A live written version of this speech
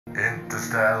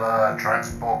Interstellar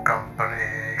Transport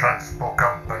Company,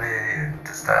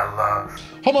 Interstellar.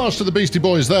 Homage to the Beastie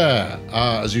Boys there,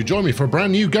 as you join me for a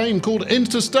brand new game called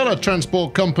Interstellar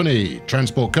Transport Company.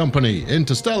 Transport Company,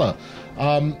 Interstellar.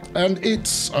 And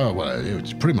it's, well,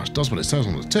 it pretty much does what it says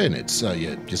on the tin. It's,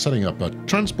 you're setting up a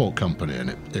transport company and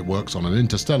it works on an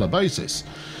interstellar basis.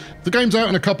 The game's out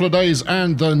in a couple of days,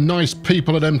 and the nice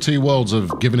people at MT Worlds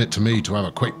have given it to me to have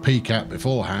a quick peek at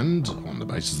beforehand, on the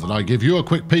basis that I give you a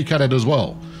quick peek at it as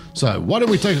well. So why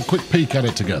don't we take a quick peek at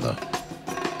it together?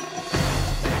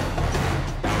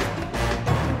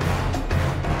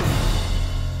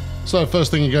 So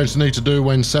first thing you're going to need to do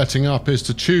when setting up is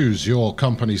to choose your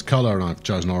company's colour, and I've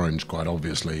chosen orange quite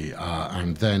obviously,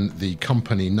 and then the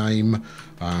company name,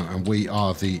 and we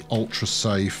are the Ultra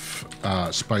Safe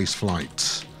Space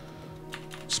Flight.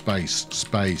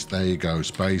 Space, there you go,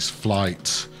 Space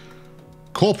Flight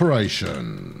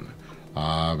Corporation,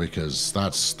 because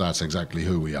that's exactly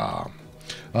who we are.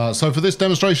 So for this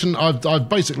demonstration, I've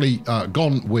basically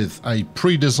gone with a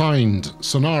pre-designed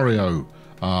scenario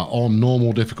on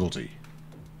normal difficulty.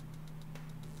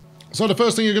 So the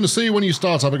first thing you're going to see when you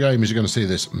start up a game is you're going to see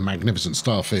this magnificent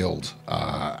star field,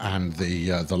 and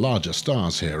the larger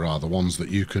stars here are the ones that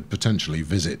you could potentially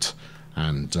visit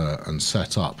and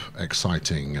set up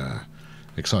exciting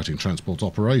transport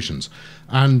operations.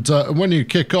 And when you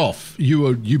kick off,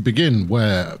 you begin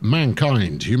where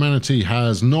humanity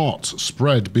has not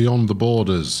spread beyond the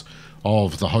borders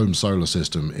of the home solar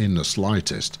system in the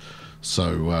slightest.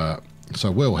 So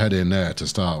we'll head in there to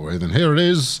start with, and here it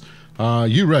is.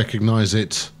 You recognize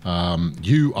it.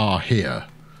 You are here.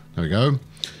 There we go.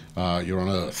 You're on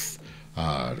Earth.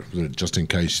 Just in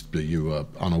case you were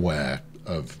unaware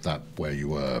of that, where you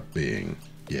were being.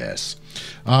 Yes.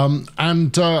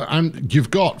 And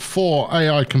you've got 4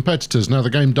 AI competitors. Now, the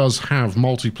game does have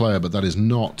multiplayer, but that is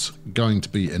not going to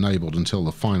be enabled until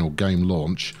the final game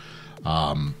launch,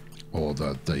 or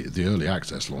the early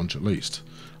access launch, at least.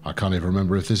 I can't even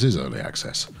remember if this is early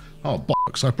access. Oh,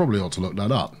 bollocks, I probably ought to look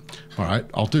that up. All right,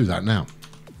 I'll do that now.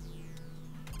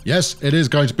 Yes, it is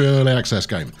going to be an early access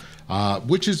game,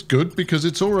 which is good because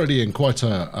it's already in quite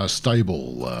a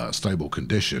stable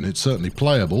condition. It's certainly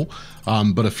playable,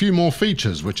 but a few more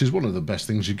features, which is one of the best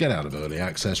things you get out of early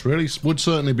access, really, would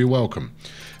certainly be welcome.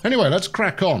 Anyway, let's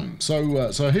crack on. So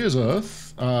here's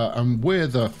Earth, and we're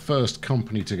the first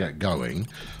company to get going.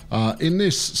 In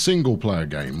this single-player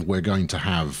game, we're going to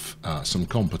have some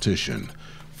competition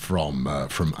from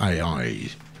AI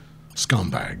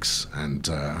scumbags, and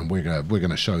we're going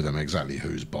to show them exactly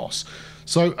who's boss.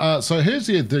 So here's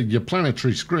your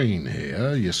planetary screen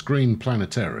here, your screen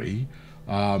planetary,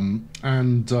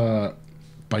 and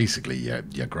basically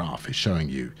your graph is showing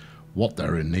you what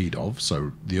they're in need of.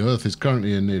 So the Earth is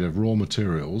currently in need of raw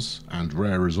materials and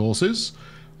rare resources.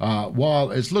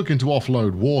 While it's looking to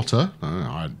offload water,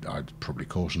 I'd probably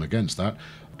caution against that,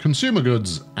 consumer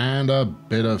goods, and a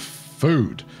bit of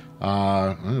food.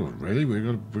 Oh, really? We've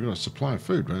got a supply of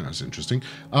food. Right? That's interesting.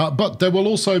 But there will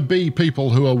also be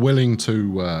people who are willing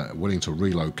to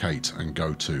relocate and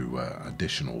go to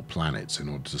additional planets in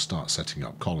order to start setting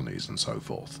up colonies and so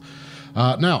forth.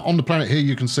 Now, on the planet here,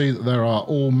 you can see that there are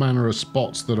all manner of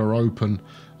spots that are open.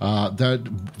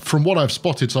 From what I've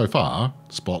spotted so far,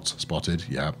 spotted,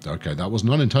 yeah, okay, that was an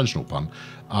unintentional pun.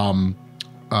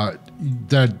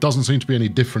 There doesn't seem to be any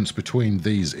difference between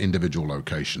these individual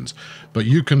locations, but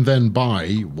you can then buy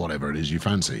whatever it is you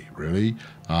fancy, really.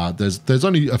 There's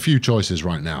only a few choices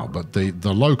right now, but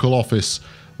the local office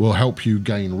will help you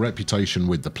gain reputation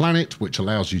with the planet, which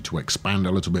allows you to expand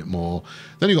a little bit more.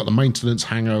 Then you've got the maintenance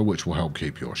hangar, which will help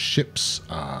keep your ships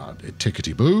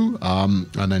tickety-boo,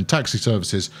 and then taxi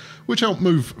services, which help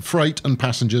move freight and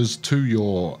passengers to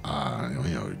your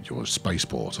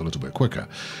spaceport a little bit quicker.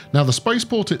 Now, the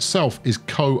spaceport itself is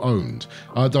co-owned.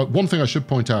 One thing I should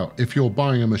point out, if you're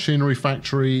buying a machinery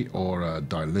factory or a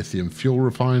dilithium fuel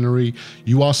refinery,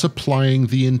 you are supplying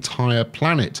the entire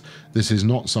planet. This is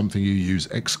not something you use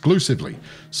exclusively.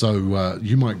 So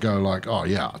you might go like, oh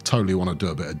yeah, I totally want to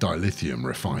do a bit of dilithium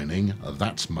refining.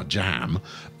 That's my jam.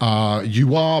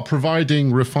 You are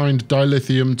providing refined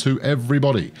dilithium to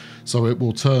everybody. So it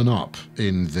will turn up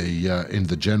in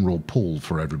the general pool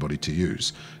for everybody to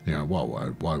use. You know,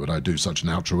 well, why would I do such an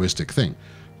altruistic thing?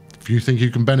 If you think you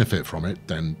can benefit from it,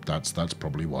 then that's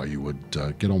probably why you would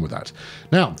get on with that.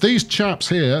 Now, these chaps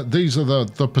here, these are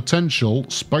the potential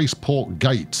spaceport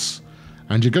gates,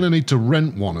 and you're going to need to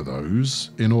rent one of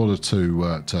those in order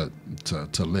to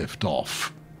lift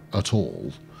off at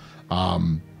all.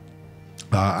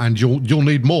 And you'll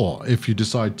need more if you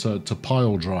decide to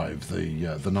pile drive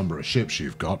the number of ships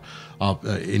you've got up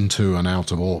into and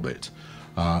out of orbit.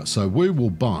 So we will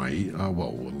buy,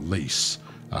 well, we'll lease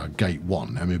Gate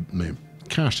 1. I mean, my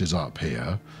cash is up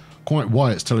here. Quite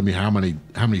why it's telling me how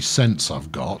many cents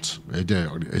I've got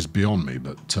is beyond me,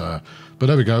 but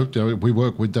there we go. We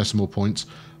work with decimal points.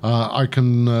 I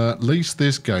can lease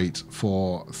this gate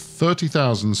for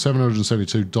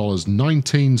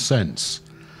 $30,772.19.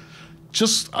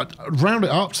 Just round it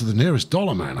up to the nearest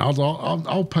dollar, man.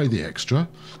 I'll pay the extra,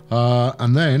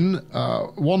 and then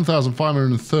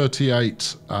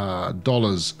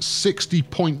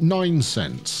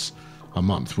 $1,538.60.9 a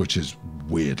month, which is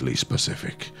weirdly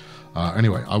specific.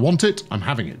 Anyway, I want it. I'm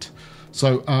having it.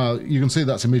 So you can see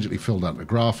that's immediately filled out the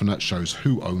graph, and that shows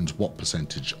who owns what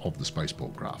percentage of the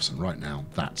spaceport graphs. And right now,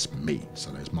 that's me. So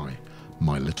there's my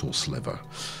little sliver.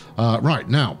 Right,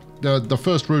 now, the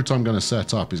first route I'm going to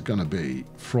set up is going to be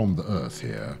from the Earth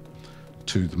here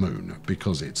to the Moon,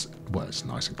 because it's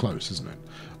nice and close, isn't it?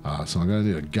 So I'm going to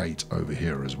need a gate over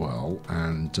here as well.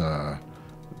 And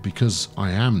because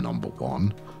I am number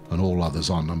 1 and all others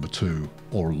are number 2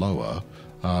 or lower,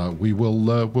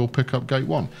 we'll pick up Gate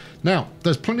 1. Now,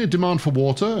 there's plenty of demand for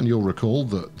water, and you'll recall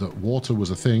that water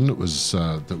was a thing that was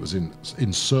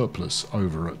in surplus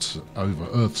over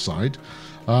Earthside.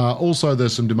 Also,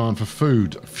 there's some demand for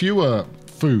food.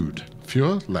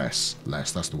 Less,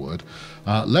 that's the word.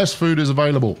 Less food is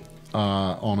available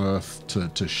on Earth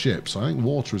to ship, so I think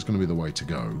water is going to be the way to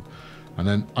go. And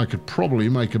then I could probably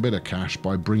make a bit of cash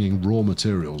by bringing raw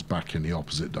materials back in the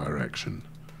opposite direction.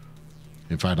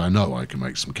 In fact, I know I can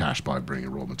make some cash by bringing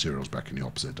raw materials back in the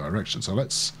opposite direction. So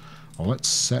let's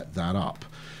set that up.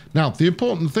 Now, the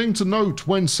important thing to note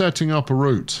when setting up a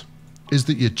route is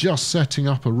that you're just setting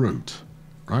up a route,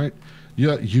 right?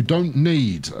 You don't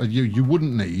need, you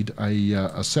wouldn't need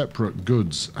a separate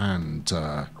goods and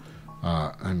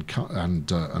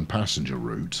passenger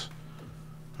route.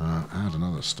 Add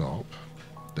another stop.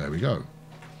 There we go.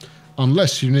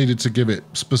 Unless you needed to give it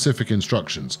specific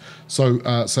instructions. So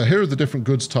here are the different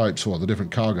goods types, or the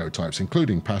different cargo types,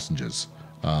 including passengers,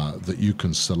 that you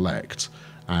can select.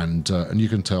 And you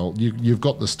can tell, you've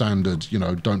got the standard,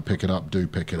 don't pick it up, do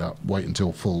pick it up, wait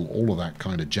until full, all of that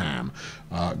kind of jam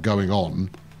going on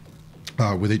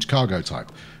with each cargo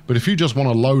type. But if you just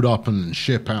want to load up and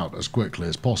ship out as quickly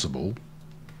as possible,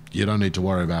 you don't need to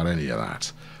worry about any of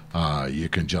that. You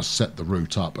can just set the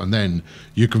route up, and then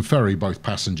you can ferry both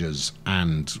passengers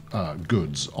and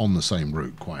goods on the same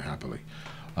route quite happily.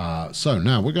 So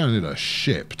now we're going to need a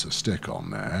ship to stick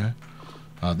on there.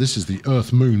 This is the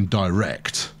Earth-Moon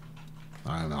Direct.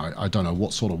 And I don't know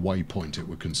what sort of waypoint it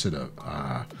would consider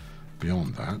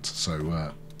beyond that.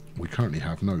 So we currently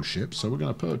have no ship, so we're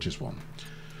going to purchase one.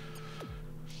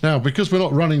 Now, because we're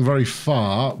not running very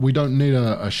far, we don't need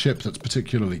a ship that's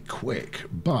particularly quick,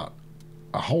 but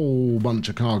a whole bunch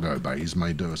of cargo bays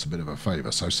may do us a bit of a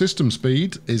favour. So system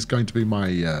speed is going to be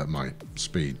my my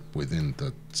speed within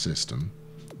the system.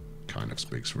 Kind of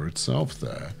speaks for itself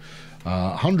there.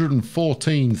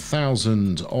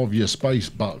 114,000 of your space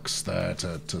bucks there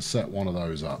to set one of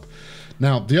those up.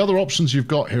 Now, the other options you've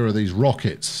got here are these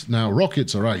rockets. Now,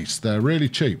 rockets are ace. They're really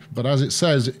cheap, but as it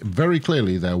says very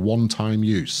clearly, they're one-time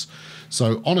use.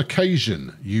 So on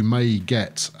occasion, you may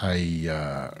get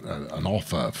an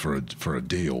offer for a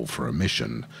deal, for a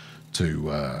mission,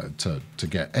 to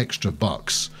get extra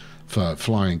bucks for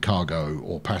flying cargo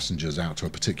or passengers out to a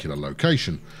particular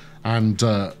location, and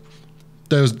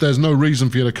there's no reason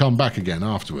for you to come back again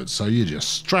afterwards. So you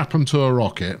just strap them to a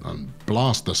rocket and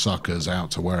blast the suckers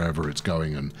out to wherever it's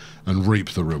going and reap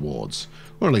the rewards,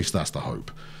 or at least that's the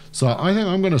hope. So I think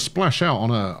I'm going to splash out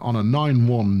on a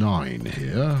 919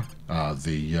 here.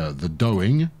 The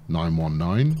Doing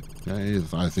 919.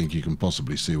 I think you can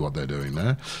possibly see what they're doing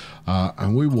there.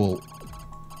 And we will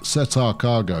set our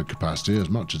cargo capacity, as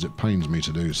much as it pains me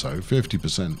to do so,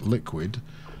 50% liquid.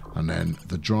 And then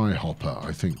the dry hopper,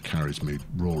 I think, carries me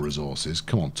raw resources.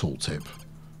 Come on, tooltip.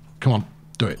 Come on,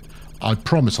 do it. I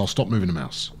promise I'll stop moving the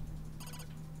mouse.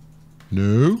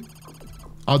 No.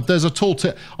 There's a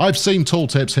tooltip. I've seen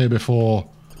tooltips here before.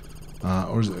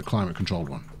 Or is it a climate-controlled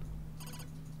one?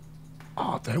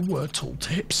 There were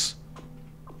tooltips.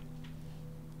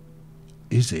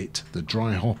 Is it the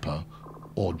dry hopper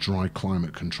or dry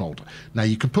climate controlled? Now,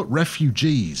 you can put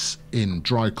refugees in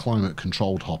dry climate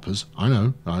controlled hoppers. I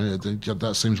know.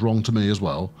 That seems wrong to me as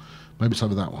well. Maybe it's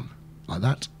over that one. Like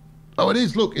that. Oh, it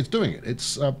is. Look, it's doing it.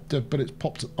 It's but it's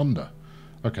popped under.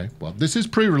 Okay, well, this is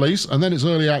pre-release, and then it's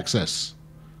early access.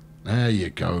 There you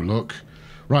go, look.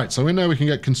 Right, so in there we can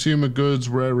get consumer goods,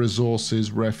 rare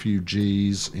resources,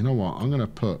 refugees. You know what? I'm going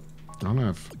to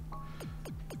have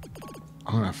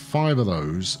I'm going to have 5 of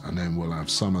those, and then we'll have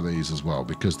some of these as well,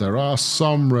 because there are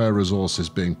some rare resources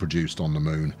being produced on the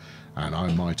moon, and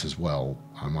I might as well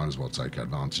take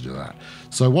advantage of that.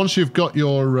 So once you've got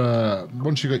your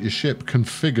ship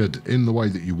configured in the way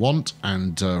that you want,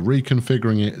 and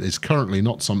reconfiguring it is currently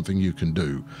not something you can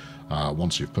do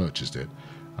once you've purchased it,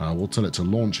 we'll tell it to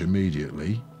launch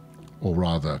immediately, or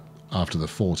rather after the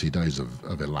 40 days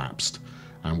have elapsed,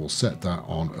 and we'll set that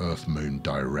on Earth Moon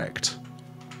Direct.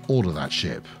 Order that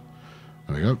ship.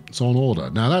 There we go. It's on order.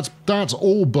 Now that's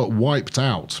all but wiped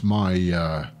out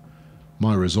my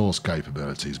my resource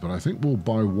capabilities, but I think we'll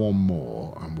buy one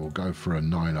more, and we'll go for a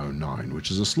 909,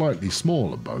 which is a slightly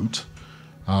smaller boat,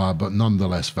 but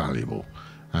nonetheless valuable.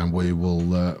 And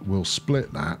we'll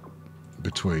split that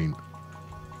between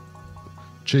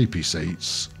cheapy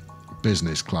seats,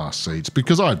 business class seats,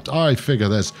 because I figure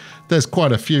there's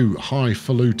quite a few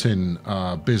highfalutin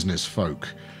business folk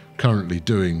currently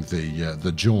doing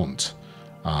the jaunt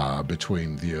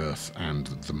between the Earth and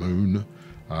the Moon,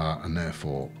 and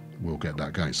therefore we'll get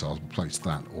that going. So I'll place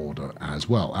that order as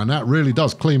well, and that really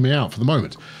does clean me out for the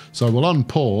moment. So we'll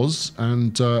unpause,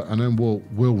 and then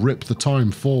we'll rip the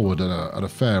time forward at a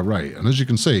fair rate. And as you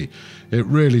can see, it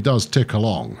really does tick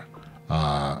along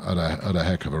at a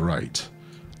heck of a rate.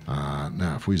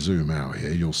 Now, if we zoom out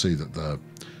here, you'll see that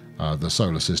the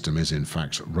solar system is in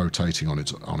fact rotating on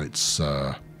its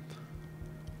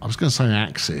I was going to say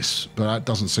axis, but that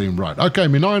doesn't seem right. Okay,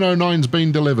 my 909's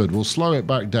been delivered. We'll slow it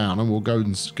back down, and we'll go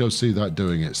see that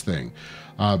doing its thing.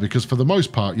 Because for the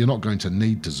most part, you're not going to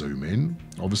need to zoom in.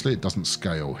 Obviously, it doesn't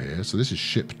scale here. So this is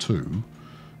ship 2. You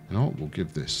know what? We'll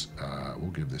give this a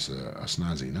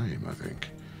snazzy name, I think.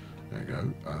 There you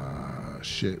go.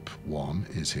 Ship 1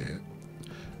 is here,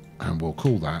 and we'll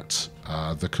call that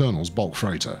the Colonel's bulk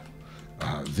freighter.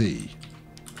 The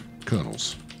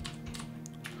Colonel's.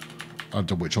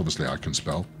 Which obviously I can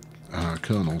spell.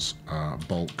 Colonel's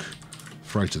bulk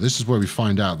freighter. This is where we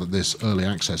find out that this early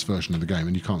access version of the game,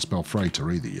 and you can't spell freighter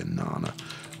either, you nana.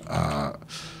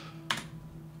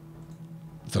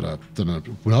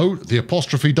 No, the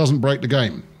apostrophe doesn't break the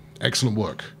game. Excellent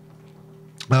work.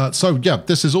 So yeah,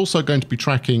 this is also going to be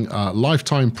tracking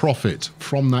lifetime profit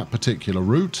from that particular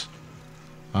route.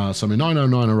 So my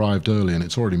 909 arrived early, and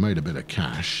it's already made a bit of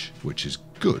cash, which is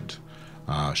good.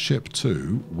 Ship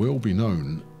 2 will be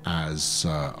known as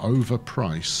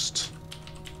overpriced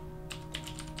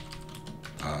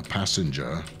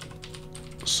passenger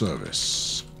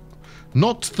service.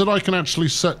 Not that I can actually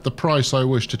set the price I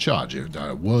wish to charge. If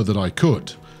were that I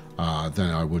could, then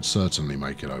I would certainly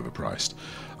make it overpriced.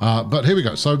 But here we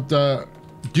go. So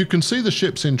you can see the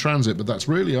ships in transit, but that's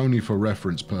really only for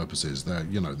reference purposes.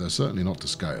 They're certainly not to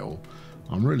scale.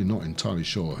 I'm really not entirely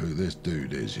sure who this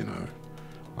dude is,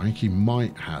 I think he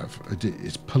might have...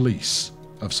 It's police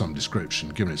of some description,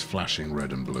 given it's flashing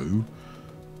red and blue.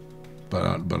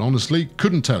 But honestly,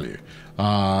 couldn't tell you.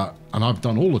 And I've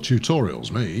done all the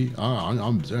tutorials, me.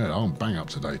 I'm bang up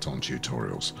to date on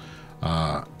tutorials.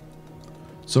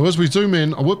 So as we zoom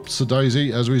in...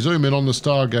 whoops-a-daisy. As we zoom in on the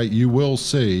Stargate, you will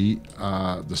see...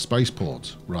 the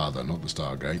spaceport, rather, not the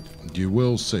Stargate. You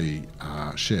will see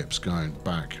ships going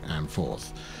back and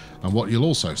forth. And what you'll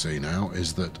also see now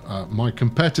is that my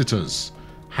competitors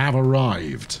have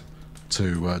arrived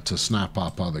to snap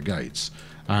up other gates.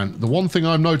 And the one thing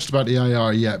I've noticed about the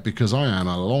AI yet, because I am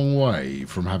a long way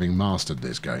from having mastered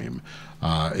this game,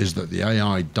 is that the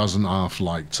AI doesn't half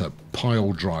like to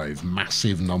pile drive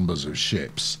massive numbers of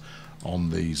ships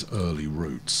on these early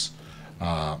routes.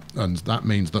 And that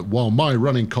means that while my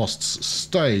running costs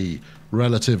stay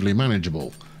relatively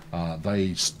manageable,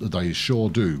 they sure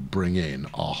do bring in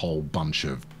a whole bunch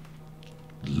of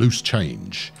loose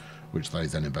change, which they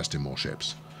then invest in more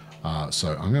ships.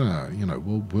 So I'm gonna,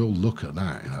 we'll look at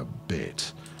that in a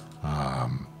bit.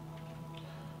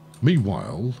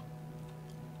 Meanwhile,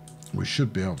 we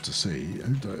should be able to see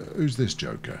who's this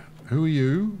joker. Who are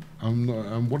you?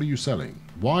 And what are you selling?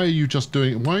 Why are you just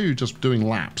doing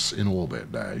laps in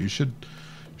orbit there? You should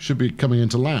be coming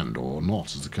into land, or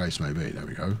not, as the case may be. There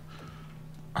we go.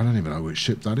 I don't even know which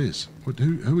ship that is.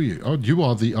 Who are you? Oh, you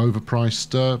are the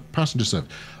overpriced passenger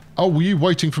service. Oh, were you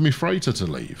waiting for me freighter to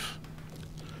leave?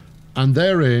 And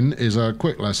therein is a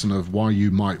quick lesson of why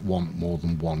you might want more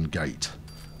than one gate.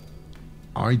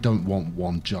 I don't want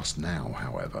one just now,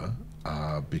 however,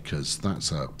 because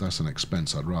that's an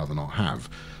expense I'd rather not have.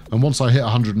 And once I hit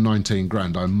 119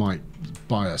 grand, I might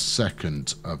buy a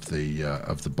second of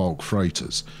the bulk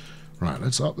freighters. Right,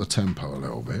 let's up the tempo a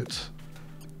little bit.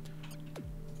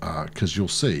 Because you'll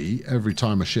see, every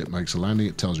time a ship makes a landing,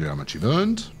 it tells you how much you've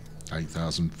earned.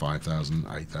 8,000, 5,000,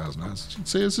 8,000. As you can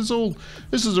see,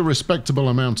 this is a respectable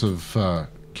amount of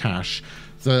cash.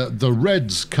 The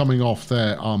reds coming off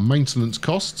there are maintenance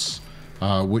costs,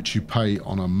 which you pay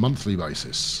on a monthly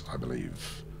basis, I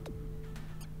believe.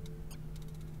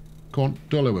 Go on,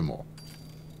 do a little bit more.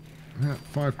 Yeah,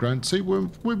 5 grand. See,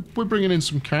 we're bringing in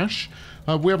some cash.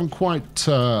 We haven't quite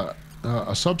a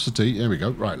subsidy. Here we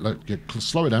go. Right,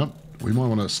 slow it down. We might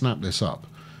want to snap this up.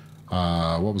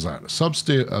 What was that? A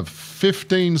subsidy of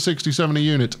 15.67 a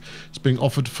unit. It's being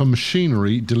offered for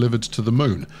machinery delivered to the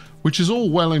moon, which is all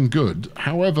well and good.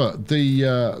 However,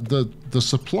 the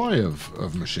supply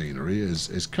of machinery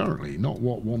is currently not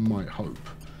what one might hope.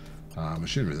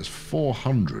 Machinery, there's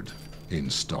 400 in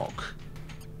stock.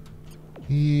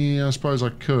 Yeah, I suppose I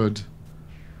could.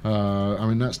 I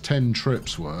mean, that's 10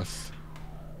 trips worth.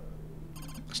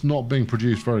 It's not being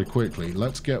produced very quickly.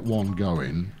 Let's get one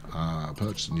going.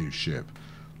 Purchase a new ship.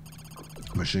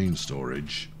 Machine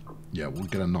storage. Yeah, we'll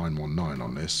get a 919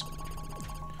 on this.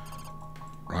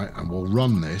 Right, and we'll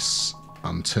run this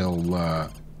until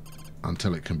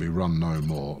it can be run no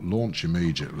more. Launch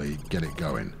immediately. Get it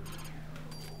going.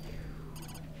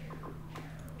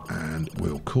 And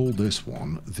we'll call this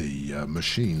one the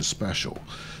Machine Special.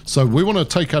 So we want to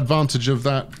take advantage of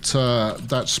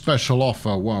that special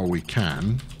offer while we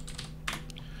can.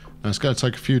 Now, it's going to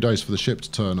take a few days for the ship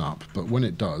to turn up, but when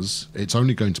it does, it's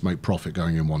only going to make profit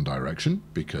going in one direction,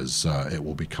 because it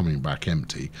will be coming back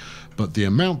empty. But the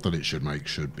amount that it should make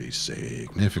should be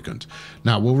significant.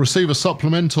 Now, we'll receive a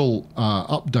supplemental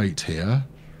update here.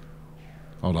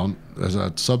 Hold on. There's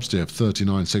a subsidy of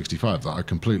 39.65 that I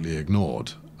completely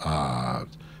ignored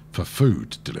for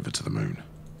food delivered to the moon.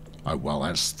 Oh, well,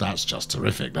 that's just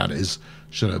terrific, that is.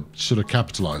 Should have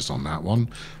capitalised on that one.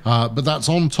 But that's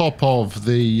on top of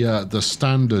the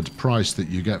standard price that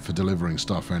you get for delivering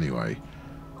stuff anyway.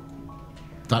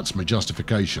 That's my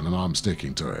justification, and I'm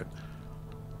sticking to it.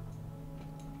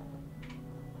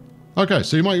 Okay,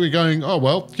 so you might be going, oh,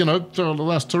 well, you know,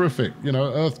 that's terrific. You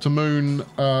know, Earth to Moon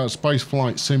space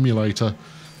flight simulator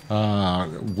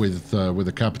with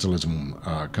a capitalism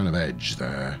kind of edge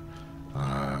there.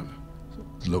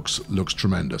 Looks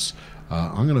tremendous.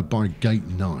 I'm going to buy Gate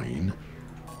 9,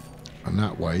 and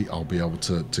that way I'll be able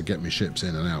to get my ships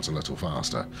in and out a little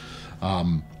faster.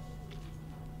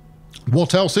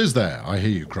 What else is there, I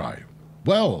hear you cry?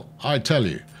 Well, I tell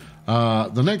you,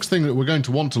 the next thing that we're going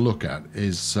to want to look at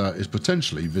is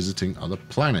potentially visiting other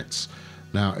planets.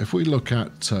 Now, if we look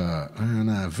at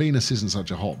Venus isn't such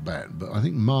a hot bet, but I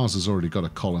think Mars has already got a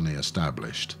colony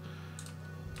established.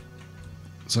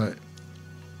 So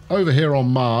over here on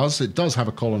Mars, it does have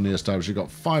a colony established. You've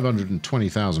got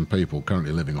 520,000 people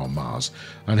currently living on Mars.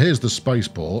 And here's the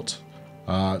spaceport.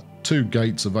 2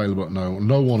 gates available.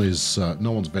 No one's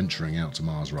venturing out to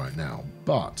Mars right now.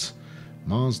 But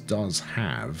Mars does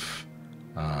have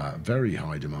very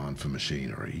high demand for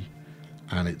machinery,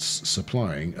 and it's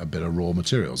supplying a bit of raw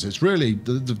materials. It's really,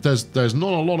 there's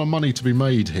not a lot of money to be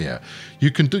made here.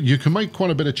 You can make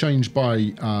quite a bit of change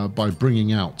by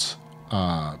bringing out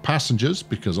passengers,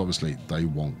 because obviously they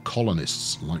want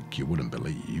colonists like you wouldn't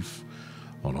believe.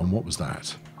 Hold on, what was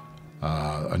that?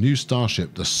 A new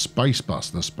starship, the Space Bus.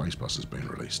 The Space Bus has been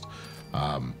released.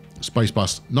 Space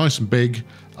Bus, nice and big,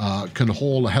 can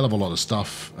haul a hell of a lot of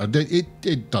stuff.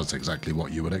 It does exactly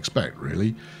what you would expect,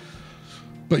 really.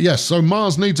 But yes, so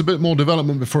Mars needs a bit more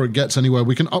development before it gets anywhere.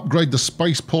 We can upgrade the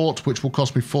spaceport, which will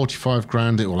cost me 45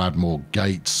 grand. It will add more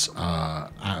gates,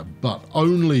 but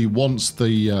only once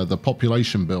the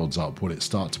population builds up will it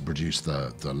start to produce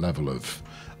the level of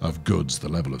goods, the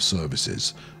level of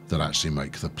services that actually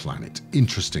make the planet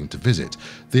interesting to visit.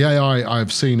 The AI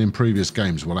I've seen in previous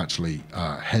games will actually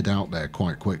head out there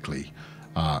quite quickly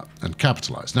and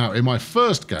capitalize. Now, in my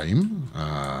first game,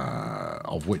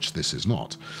 of which this is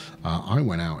not, I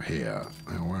went out here.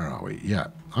 Where are we? Yeah,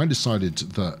 I decided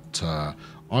that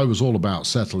I was all about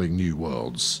settling new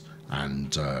worlds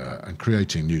and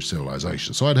creating new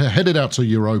civilizations. So I'd headed out to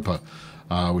Europa,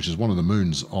 which is one of the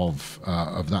moons of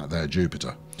that there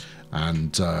Jupiter,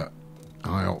 and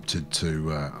I opted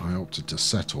to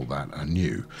settle that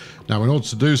anew. Now, in order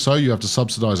to do so, you have to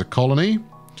subsidize a colony,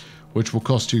 which will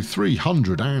cost you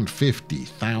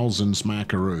 350,000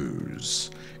 smackaroos.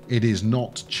 It is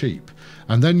not cheap.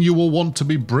 And then you will want to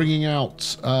be bringing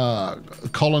out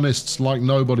colonists like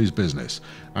nobody's business.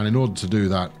 And in order to do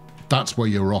that, that's where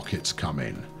your rockets come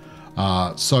in.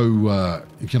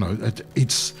 You know,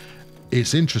 it's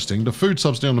interesting. The food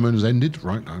subsidy on the moon has ended,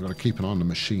 right? I've got to keep an eye on the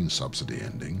machine subsidy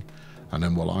ending. And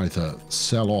then we'll either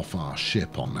sell off our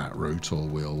ship on that route, or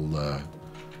we'll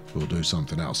do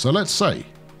something else. So let's say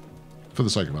for the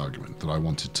sake of argument, that I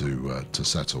wanted to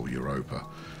settle Europa,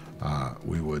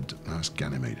 we would, that's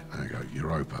Ganymede, there you go,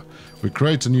 Europa. We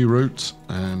create a new route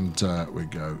and we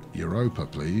go, Europa,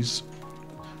 please.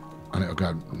 And it'll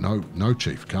go, no,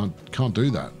 Chief, can't do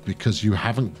that because you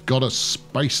haven't got a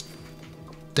space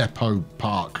depot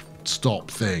park stop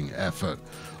thing effort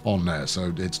on there.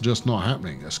 So it's just not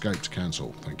happening. Escape to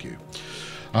cancel. Thank you.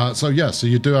 So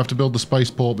you do have to build the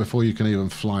spaceport before you can even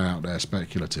fly out there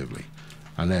speculatively.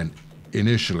 And then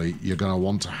initially you're going to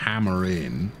want to hammer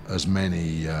in as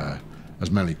many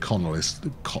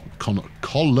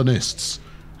colonists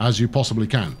as you possibly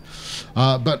can.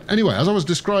 But anyway, as I was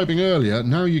describing earlier,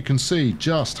 now you can see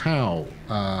just how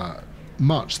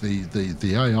much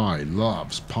the AI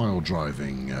loves pile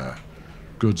driving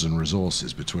goods and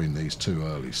resources between these two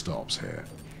early stops here.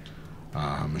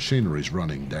 Machinery's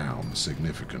running down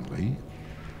significantly,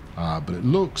 but it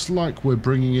looks like we're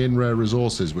bringing in rare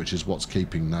resources, which is what's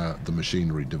keeping the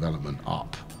machinery development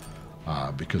up,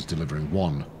 because delivering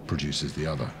one produces the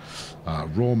other.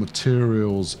 Raw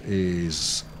materials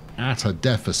is at a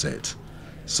deficit,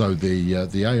 so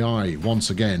the AI once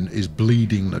again is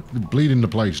bleeding the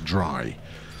place dry.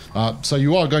 So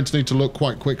you are going to need to look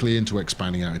quite quickly into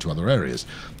expanding out into other areas.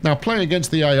 Now, playing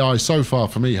against the AI so far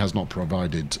for me has not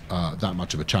provided that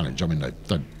much of a challenge. I mean,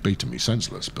 they've beaten me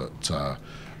senseless, but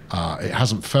it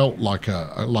hasn't felt like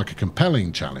a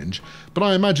compelling challenge. But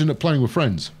I imagine that playing with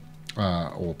friends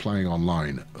or playing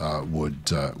online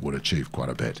would achieve quite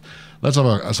a bit. Let's have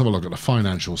a look at the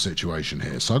financial situation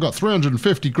here. So I've got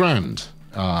 350 grand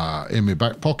in my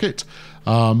back pocket.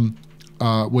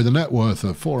 With a net worth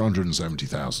of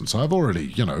 470,000, so I've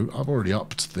already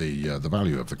upped the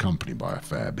value of the company by a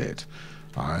fair bit.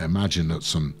 I imagine that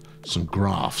some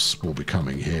graphs will be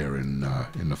coming here in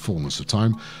the fullness of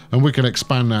time, and we can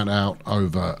expand that out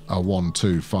over a 1,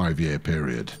 2, 5 year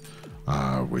period,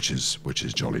 which is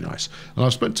jolly nice. And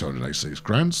I've spent 286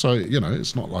 grand, so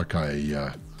it's not like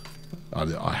I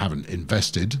haven't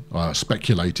invested,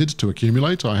 speculated to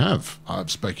accumulate. I've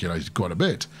speculated quite a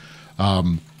bit.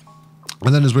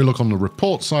 And then as we look on the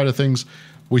report side of things,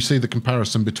 we see the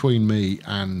comparison between me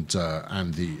and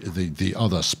the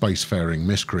other spacefaring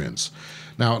miscreants.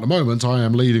 Now, at the moment, I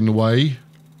am leading the way,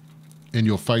 in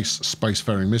your face,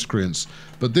 spacefaring miscreants.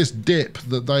 But this dip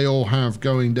that they all have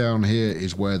going down here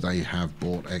is where they have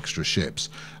bought extra ships.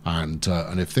 And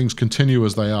if things continue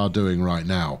as they are doing right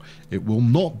now, it will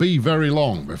not be very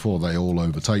long before they all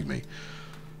overtake me.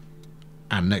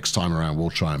 And next time around, we'll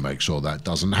try and make sure that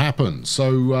doesn't happen.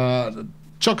 So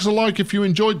chuck us a like if you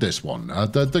enjoyed this one.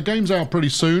 The game's out pretty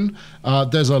soon.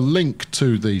 There's a link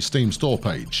to the Steam store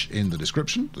page in the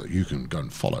description that you can go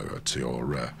and follow at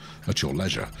your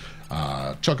leisure.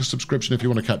 Chuck a subscription if you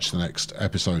want to catch the next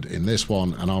episode in this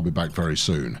one, and I'll be back very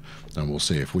soon, and we'll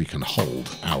see if we can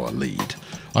hold our lead.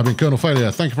 I've been Colonel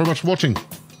Failure. Thank you very much for watching.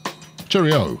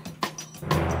 Cheerio.